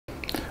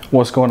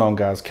What's going on,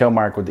 guys? Kel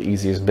Myrick with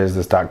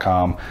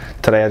theeasiestbusiness.com.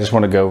 Today I just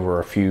want to go over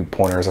a few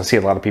pointers. I see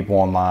a lot of people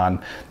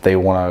online, they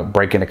want to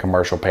break into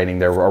commercial painting.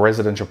 They're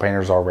residential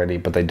painters already,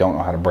 but they don't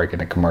know how to break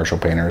into commercial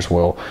painters.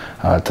 Well,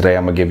 today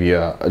I'm going to give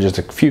you just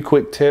a few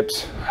quick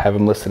tips. I have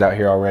them listed out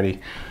here already.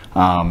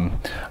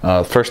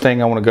 First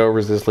thing I want to go over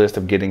is this list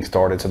of getting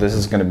started. So this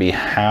is going to be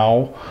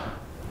how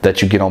that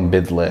you get on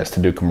bid list to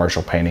do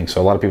commercial painting. So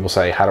a lot of people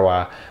say, how do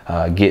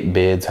I get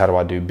bids? How do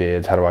I do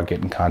bids? How do I get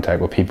in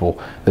contact with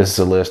people? This is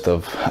a list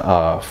of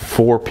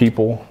four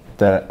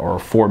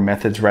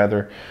methods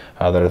rather,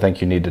 that I think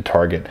you need to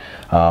target.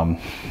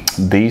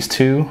 These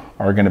two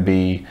are gonna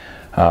be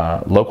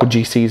local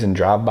GCs and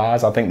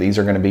drive-bys. I think these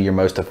are going to be your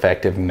most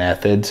effective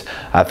methods.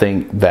 I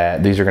think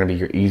that these are going to be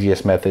your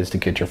easiest methods to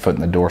get your foot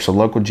in the door. So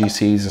local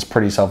GCs is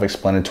pretty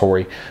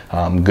self-explanatory.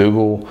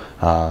 Google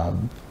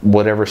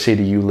whatever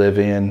city you live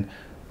in,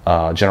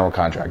 general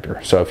contractor.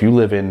 So if you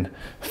live in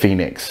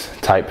Phoenix,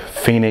 type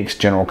Phoenix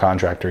general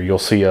contractor, you'll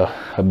see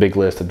a big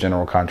list of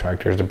general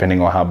contractors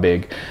depending on how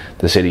big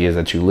the city is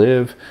that you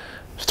live.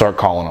 Start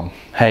calling them.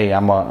 Hey,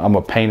 I'm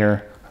a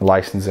painter,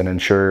 licensed and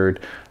insured.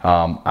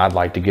 I'd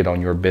like to get on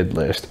your bid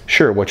list.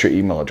 Sure, what's your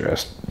email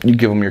address? You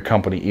give them your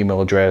company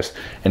email address,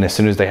 and as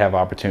soon as they have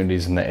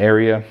opportunities in the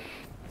area,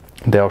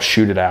 they'll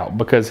shoot it out,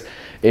 because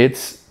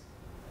it's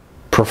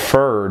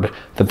preferred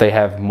that they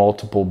have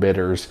multiple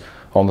bidders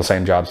on the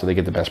same job so they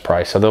get the best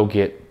price. So they'll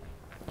get,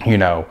 you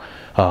know,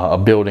 a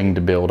building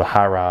to build, a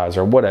high rise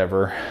or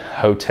whatever,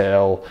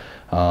 hotel,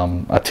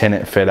 a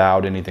tenant fit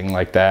out, anything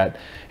like that,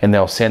 and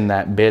they'll send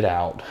that bid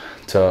out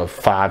to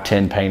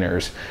 5-10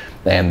 painters,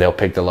 and they'll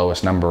pick the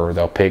lowest number, or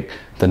they'll pick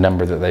the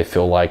number that they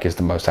feel like is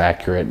the most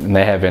accurate. And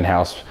they have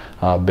in-house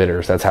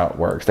bidders. That's how it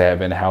works. They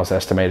have in-house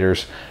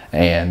estimators,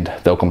 and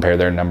they'll compare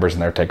their numbers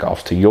and their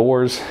takeoffs to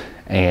yours,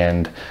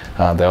 and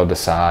they'll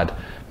decide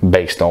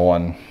based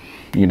on,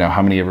 you know,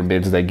 how many ever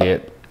bids they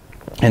get,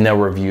 and they'll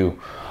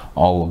review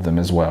all of them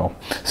as well.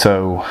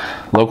 So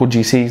local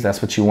GCs,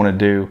 that's what you want to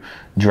do.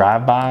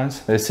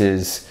 Drive-bys, this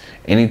is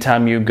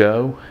anytime you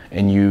go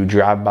and you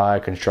drive by a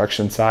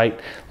construction site.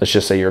 Let's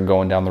just say you're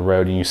going down the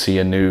road and you see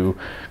a new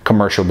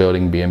commercial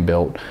building being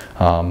built.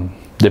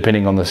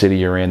 Depending on the city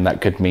you're in, that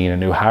could mean a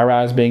new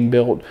high-rise being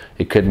built.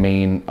 It could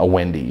mean a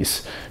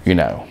Wendy's, you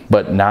know.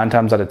 But 9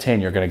 times out of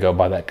 10, you're going to go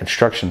by that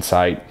construction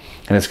site,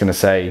 and it's going to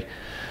say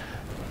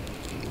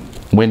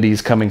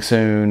Wendy's coming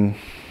soon,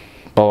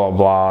 blah, blah,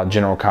 blah,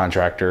 general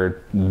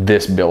contractor,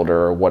 this builder,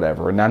 or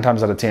whatever. And 9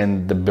 times out of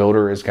 10, the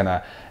builder is going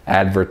to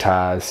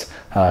advertise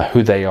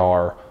who they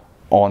are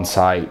on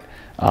site.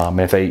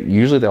 If they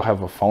usually they'll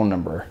have a phone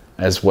number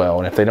as well,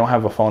 and if they don't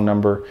have a phone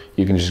number,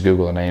 you can just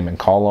Google the name and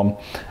call them.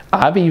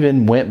 I've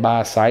even went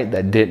by a site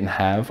that didn't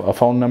have a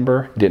phone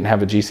number, didn't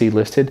have a GC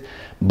listed,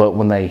 but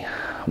when they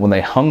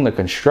hung the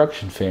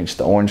construction fence,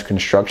 the orange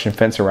construction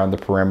fence around the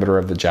perimeter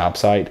of the job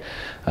site,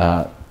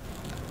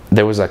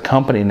 there was a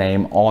company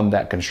name on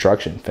that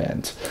construction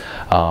fence,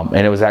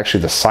 and it was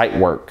actually the site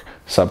work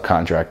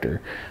subcontractor.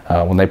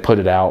 When they put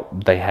it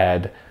out, they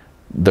had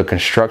the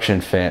construction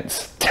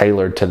fence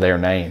tailored to their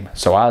name.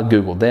 So I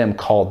Googled them,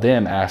 called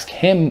them, asked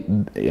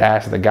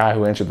the guy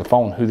who answered the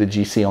phone who the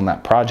GC on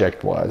that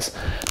project was.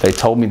 They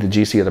told me the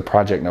GC of the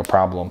project, no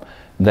problem.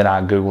 Then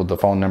I Googled the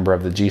phone number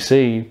of the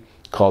GC,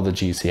 called the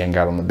GC, and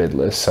got on the bid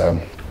list. So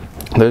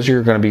those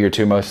are going to be your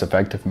 2 most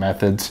effective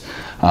methods.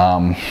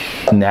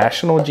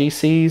 National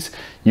GCs,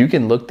 you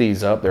can look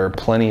these up. There are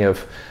plenty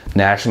of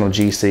national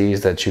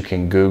GCs that you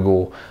can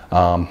Google.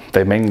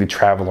 They mainly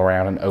travel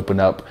around and open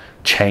up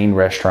chain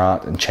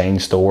restaurants and chain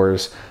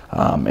stores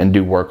and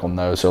do work on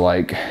those. So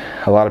like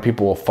a lot of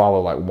people will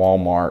follow like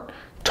Walmart,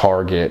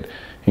 Target,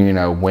 you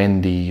know,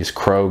 Wendy's,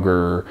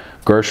 Kroger,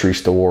 grocery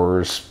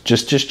stores,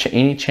 just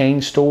any chain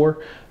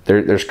store.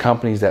 There's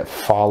companies that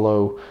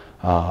follow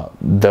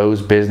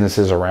those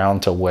businesses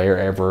around to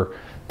wherever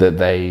that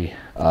they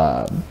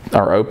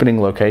are opening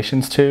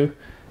locations to,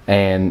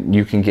 and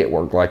you can get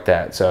work like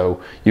that.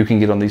 So you can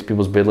get on these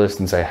people's bid list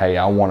and say, hey,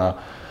 I wanna,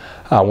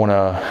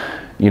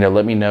 you know,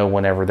 let me know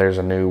whenever there's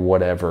a new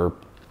whatever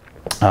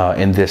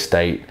in this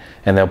state,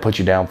 and they'll put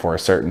you down for a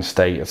certain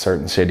state, a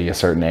certain city, a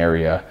certain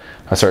area,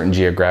 a certain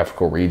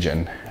geographical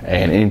region.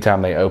 And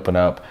anytime they open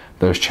up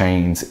those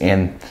chains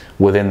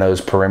within those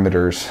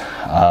perimeters,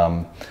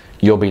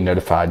 you'll be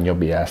notified and you'll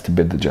be asked to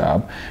bid the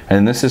job.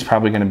 And this is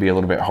probably going to be a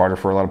little bit harder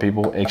for a lot of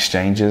people.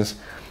 Exchanges.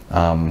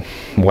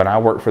 When I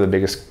worked for the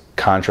biggest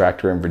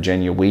contractor in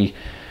Virginia, we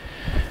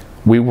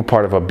were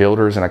part of a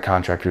builders and a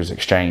contractors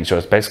exchange. So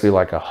it's basically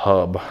like a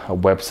hub, a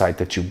website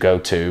that you go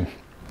to.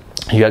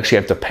 You actually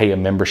have to pay a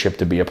membership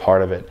to be a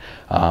part of it.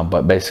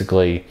 But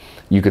basically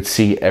you could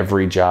see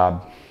every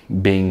job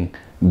being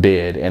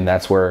bid, and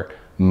that's where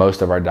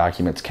most of our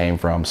documents came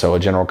from. So a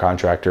general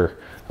contractor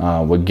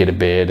would get a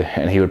bid,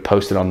 and he would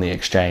post it on the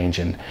exchange,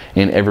 and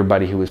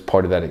everybody who was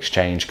part of that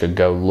exchange could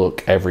go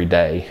look every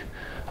day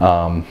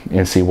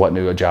and see what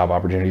new job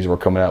opportunities were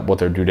coming up, what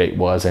their due date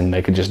was, and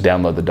they could just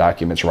download the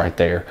documents right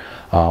there.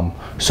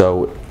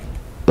 So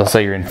let's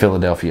say you're in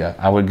Philadelphia.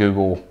 I would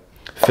Google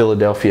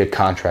Philadelphia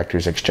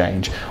Contractors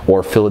Exchange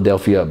or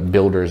Philadelphia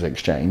Builders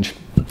Exchange,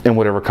 and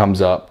whatever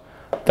comes up,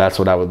 that's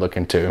what I would look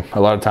into. A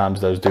lot of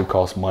times those do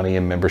cost money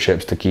and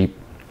memberships to keep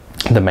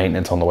the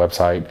maintenance on the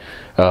website,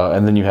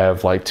 and then you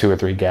have like 2 or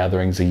 3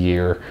 gatherings a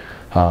year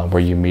where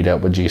you meet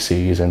up with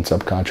GCs and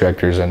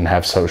subcontractors and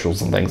have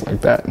socials and things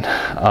like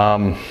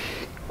that.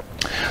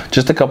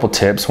 Just a couple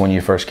tips when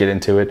you first get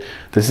into it.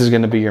 This is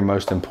going to be your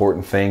most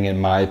important thing, in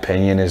my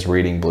opinion, is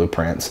reading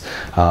blueprints.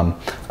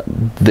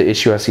 The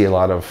issue I see a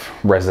lot of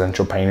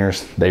residential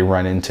painters they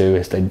run into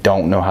is they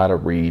don't know how to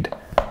read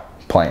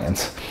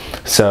plans.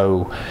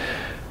 So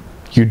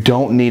you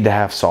don't need to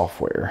have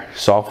software.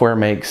 Software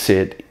makes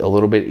it a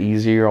little bit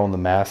easier on the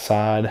math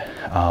side.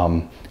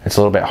 It's a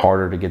little bit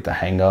harder to get the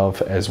hang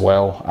of as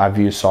well. I've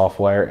used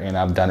software and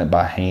I've done it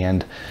by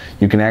hand.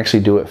 You can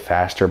actually do it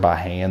faster by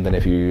hand than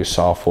if you use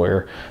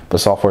software, but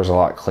software is a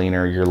lot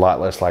cleaner. You're a lot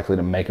less likely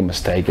to make a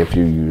mistake if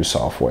you use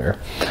software.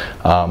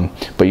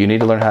 But you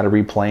need to learn how to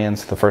read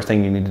plans. The first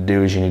thing you need to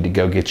do is you need to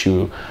go get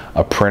you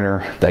a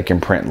printer that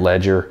can print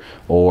ledger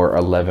or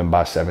 11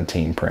 by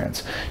 17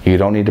 prints. You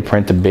don't need to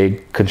print the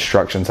big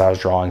construction size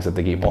drawings that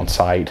they keep on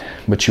site,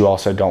 but you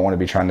also don't want to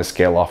be trying to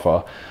scale off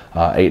a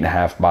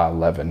 8.5 by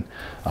 11.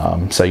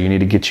 So you need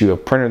to get you a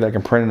printer that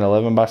can print an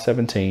 11 by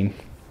 17.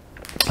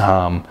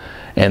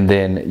 And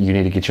then you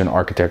need to get you an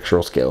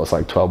architectural scale. It's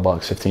like 12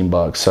 bucks, 15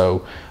 bucks.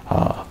 So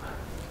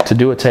to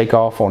do a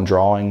takeoff on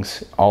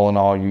drawings, all in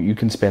all, you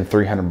can spend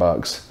 300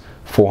 bucks,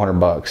 400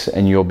 bucks,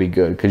 and you'll be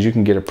good, because you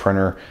can get a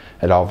printer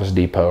at Office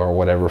Depot or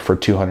whatever for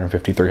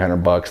 250, 300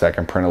 bucks that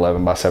can print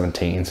 11 by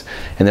 17s.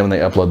 And then when they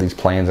upload these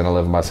plans in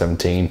 11 by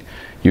 17,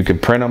 you can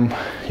print them.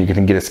 You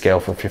can get a scale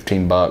for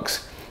 15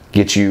 bucks,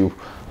 get you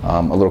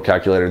a little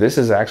calculator. This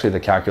is actually the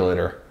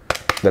calculator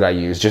that I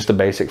use, just a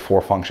basic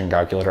 4-function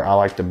calculator. I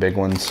like the big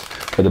ones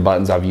for the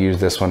buttons. I've used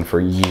this one for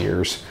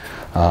years.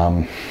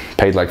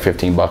 Paid like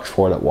 15 bucks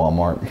for it at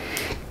Walmart.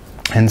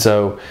 And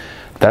so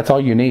that's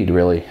all you need,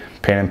 really,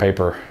 pen and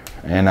paper.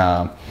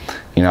 And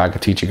you know, I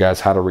could teach you guys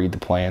how to read the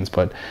plans,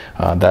 but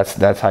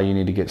that's how you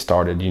need to get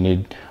started. You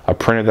need a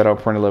printer that'll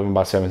print 11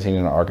 by 17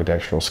 in an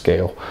architectural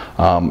scale.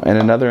 And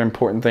another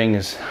important thing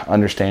is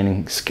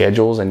understanding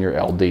schedules and your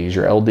LDs.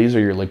 Your LDs are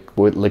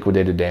your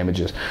liquidated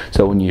damages.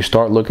 So when you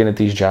start looking at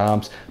these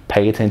jobs,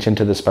 pay attention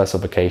to the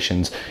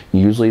specifications.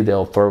 Usually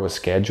they'll throw a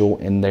schedule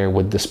in there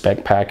with the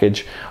spec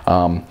package.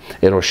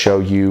 It'll show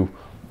you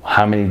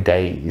how many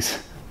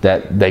days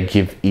that they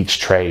give each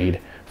trade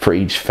for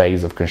each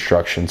phase of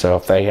construction. So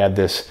if they had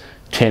this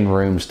 10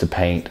 rooms to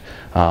paint,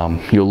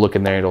 you'll look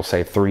in there, it'll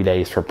say 3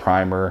 days for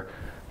primer,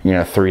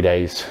 3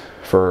 days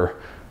for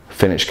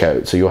finish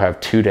coat. So you'll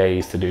have 2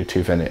 days to do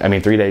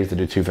 3 days to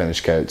do 2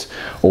 finish coats.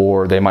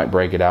 Or they might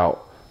break it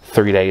out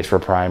 3 days for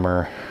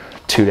primer,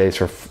 2 days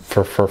for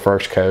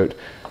first coat,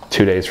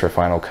 2 days for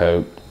final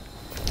coat,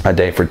 a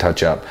day for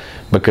touch up.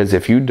 Because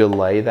if you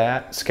delay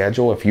that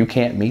schedule, if you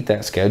can't meet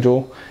that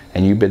schedule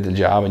and you bid the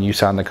job and you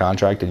sign the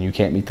contract and you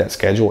can't meet that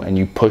schedule and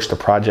you push the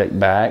project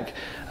back,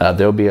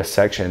 there'll be a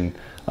section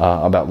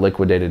about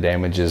liquidated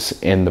damages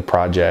in the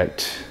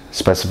project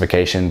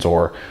specifications,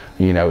 or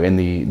in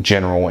the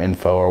general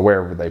info, or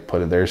wherever they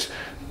put it. There's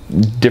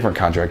different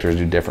contractors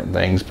do different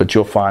things, but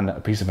you'll find a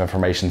piece of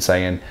information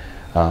saying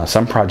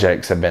some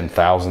projects have been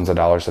thousands of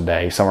dollars a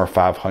day, some are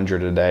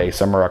 500 a day,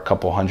 some are a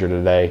couple hundred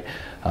a day.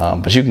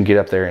 But you can get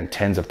up there in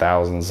tens of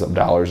thousands of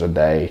dollars a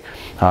day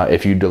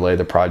if you delay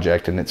the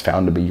project and it's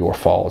found to be your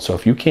fault. So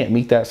if you can't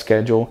meet that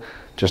schedule,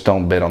 just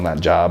don't bid on that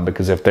job,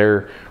 because if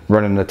they're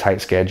running a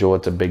tight schedule,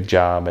 it's a big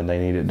job and they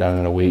need it done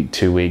in a week,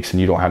 2 weeks,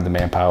 and you don't have the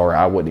manpower,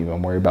 I wouldn't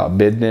even worry about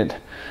bidding it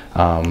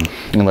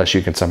unless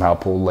you can somehow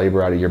pull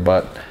labor out of your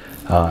butt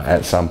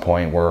at some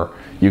point where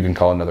you can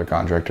call another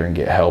contractor and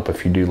get help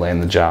if you do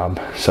land the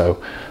job.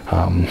 So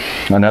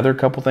another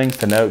couple things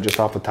to note just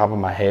off the top of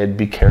my head: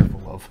 be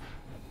careful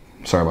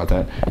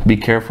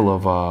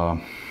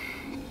of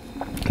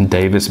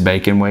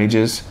Davis-Bacon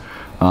wages.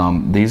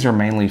 These are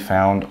mainly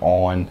found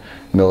on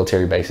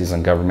military bases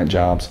and government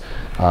jobs.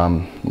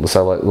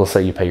 Let's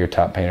say you pay your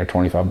top painter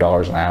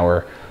 $25 an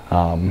hour.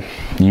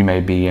 You may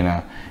be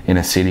in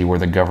a city where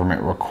the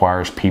government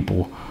requires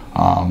people,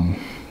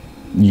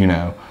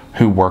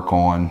 who work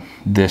on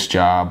this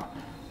job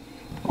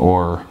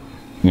or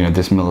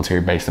this military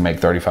base to make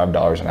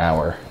 $35 an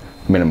hour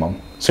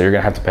minimum. So you're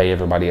gonna have to pay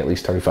everybody at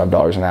least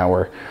 $35 an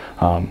hour.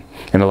 And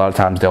a lot of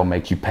times they'll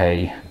make you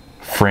pay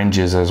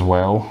fringes as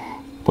well,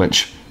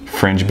 which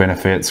fringe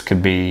benefits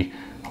could be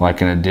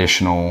like an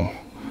additional,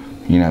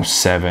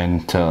 7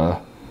 to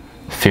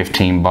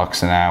 15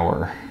 bucks an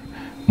hour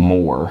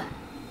more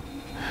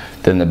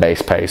than the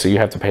base pay. So you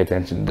have to pay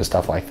attention to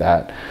stuff like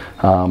that.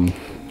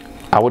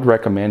 I would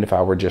recommend, if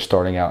I were just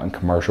starting out in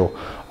commercial,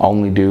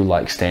 only do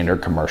like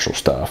standard commercial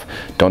stuff.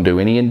 Don't do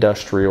any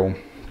industrial.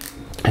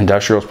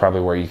 Industrial is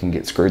probably where you can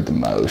get screwed the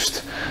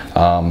most.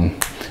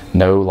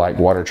 No like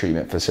water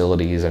treatment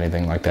facilities,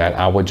 anything like that.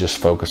 I would just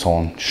focus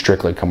on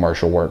strictly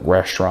commercial work,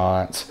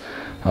 restaurants,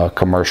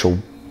 commercial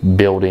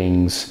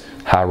buildings,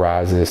 high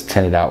rises,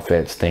 tinted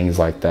outfits, things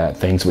like that,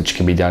 things which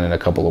can be done in a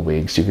couple of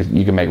weeks.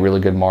 You can make really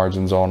good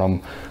margins on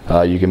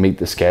them. You can meet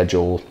the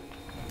schedule,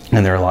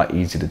 and they're a lot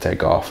easy to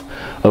take off.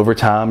 Over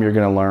time, you're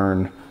going to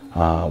learn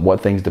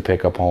what things to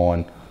pick up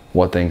on,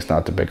 what things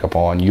not to pick up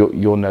on.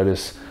 You'll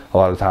notice a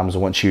lot of times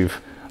once you've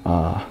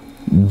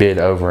bid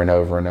over and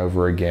over and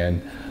over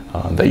again,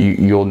 that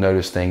you'll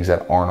notice things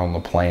that aren't on the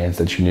plans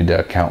that you need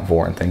to account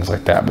for and things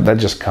like that. But that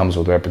just comes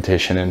with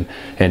repetition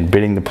and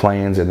bidding the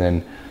plans, and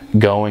then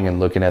going and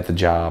looking at the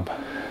job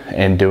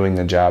and doing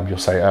the job. You'll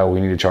say, oh,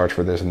 we need to charge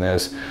for this and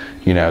this.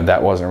 You know,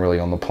 that wasn't really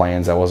on the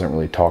plans. That wasn't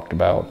really talked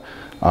about.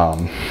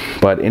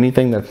 But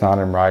anything that's not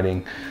in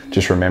writing,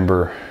 just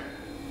remember,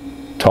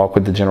 talk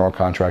with the general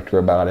contractor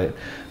about it.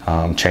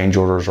 Change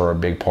orders are a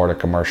big part of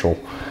commercial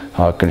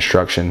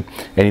construction.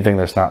 Anything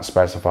that's not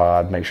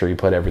specified, make sure you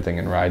put everything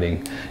in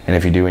writing. And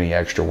if you do any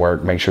extra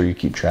work, make sure you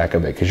keep track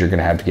of it, because you're going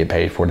to have to get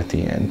paid for it at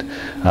the end.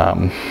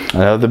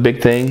 Another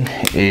big thing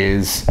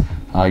is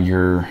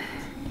your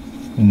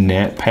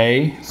net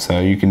pay. So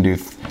you can do,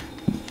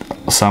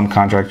 some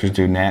contractors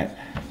do net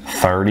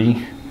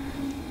 30,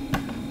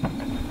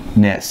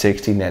 net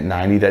 60, net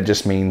 90. That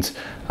just means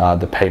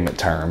the payment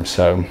term.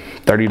 So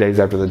 30 days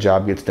after the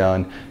job gets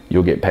done,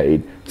 you'll get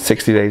paid.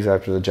 60 days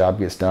after the job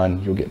gets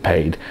done, you'll get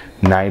paid.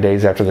 90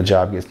 days after the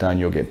job gets done,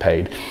 you'll get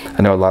paid.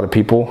 I know a lot of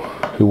people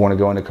who want to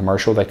go into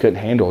commercial, they couldn't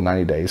handle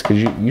 90 days,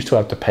 because you still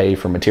have to pay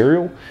for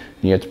material,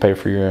 and you have to pay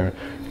for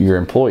your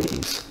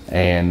employees.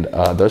 And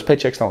those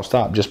paychecks don't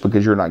stop just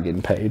because you're not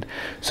getting paid.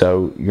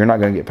 So you're not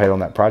going to get paid on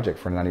that project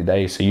for 90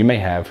 days. So you may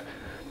have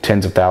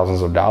tens of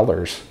thousands of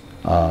dollars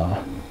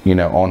you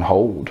know, on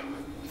hold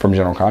from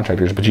general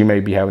contractors, but you may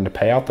be having to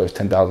pay out those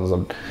tens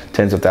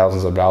of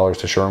thousands of dollars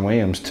to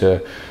Sherwin-Williams,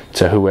 to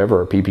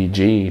whoever,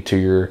 PPG, to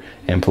your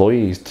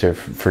employees,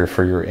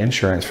 for your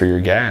insurance, for your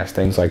gas,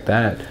 things like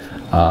that.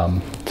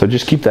 So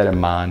just keep that in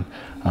mind.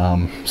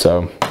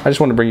 So I just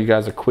want to bring you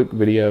guys a quick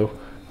video.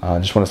 I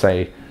just want to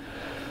say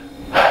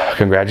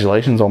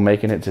congratulations on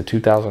making it to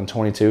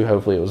 2022.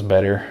 Hopefully it was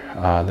better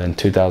than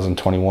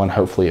 2021.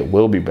 Hopefully it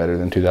will be better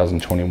than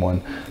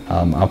 2021.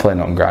 I'm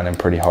planning on grinding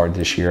pretty hard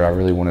this year. I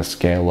really want to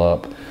scale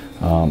up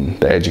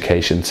the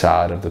education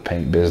side of the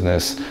paint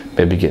business,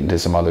 maybe get into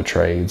some other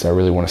trades. I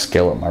really want to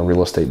scale up my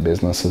real estate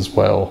business as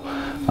well.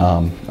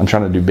 I'm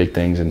trying to do big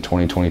things in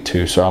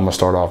 2022. So I'm gonna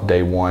start off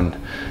day one,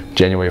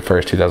 January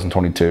 1st,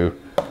 2022,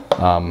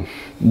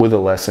 with a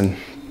lesson.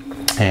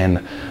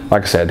 And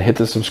like I said, hit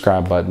the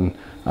subscribe button.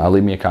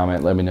 Leave me a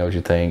comment, let me know what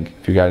you think.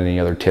 If you got any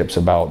other tips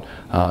about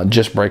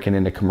just breaking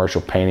into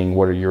commercial painting,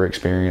 what are your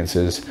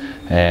experiences,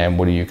 and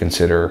what do you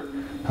consider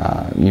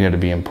you know, to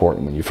be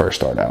important when you first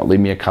start out? Leave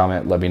me a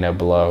comment, let me know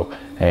below.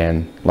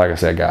 And like I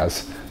said,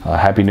 guys,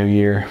 Happy New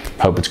Year.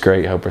 Hope it's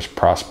great, hope it's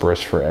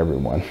prosperous for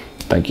everyone.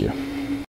 Thank you.